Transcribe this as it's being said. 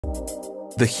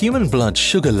The human blood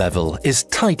sugar level is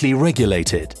tightly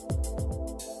regulated.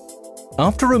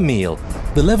 After a meal,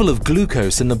 the level of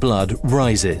glucose in the blood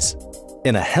rises.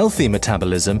 In a healthy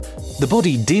metabolism, the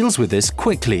body deals with this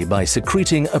quickly by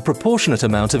secreting a proportionate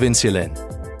amount of insulin.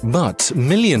 But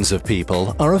millions of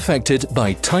people are affected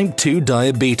by type 2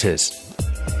 diabetes.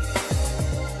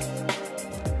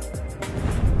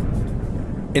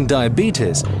 In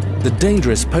diabetes, the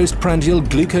dangerous postprandial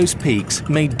glucose peaks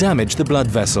may damage the blood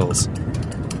vessels.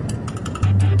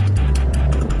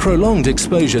 Prolonged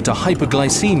exposure to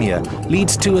hyperglycemia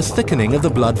leads to a thickening of the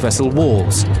blood vessel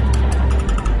walls.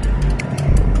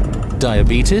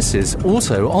 Diabetes is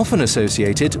also often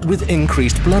associated with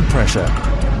increased blood pressure.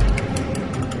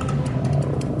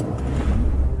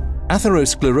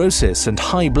 Atherosclerosis and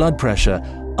high blood pressure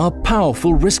are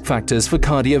powerful risk factors for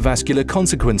cardiovascular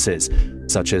consequences,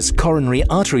 such as coronary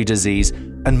artery disease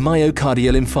and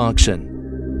myocardial infarction.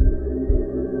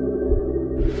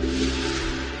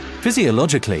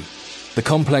 Physiologically, the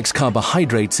complex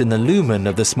carbohydrates in the lumen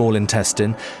of the small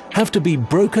intestine have to be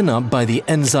broken up by the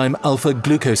enzyme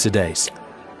alpha-glucosidase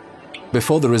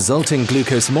before the resulting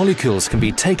glucose molecules can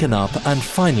be taken up and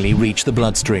finally reach the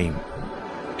bloodstream.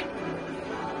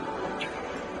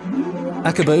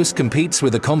 Acarbose competes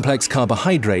with the complex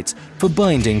carbohydrates for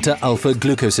binding to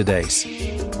alpha-glucosidase.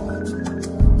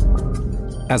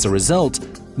 As a result,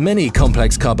 many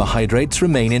complex carbohydrates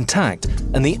remain intact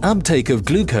and the uptake of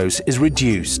glucose is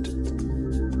reduced.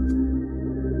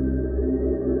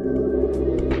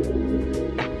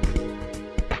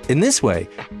 In this way,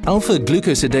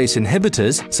 alpha-glucosidase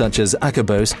inhibitors, such as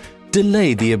acarbose,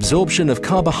 delay the absorption of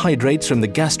carbohydrates from the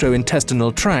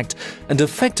gastrointestinal tract and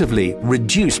effectively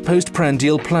reduce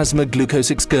postprandial plasma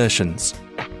glucose excursions.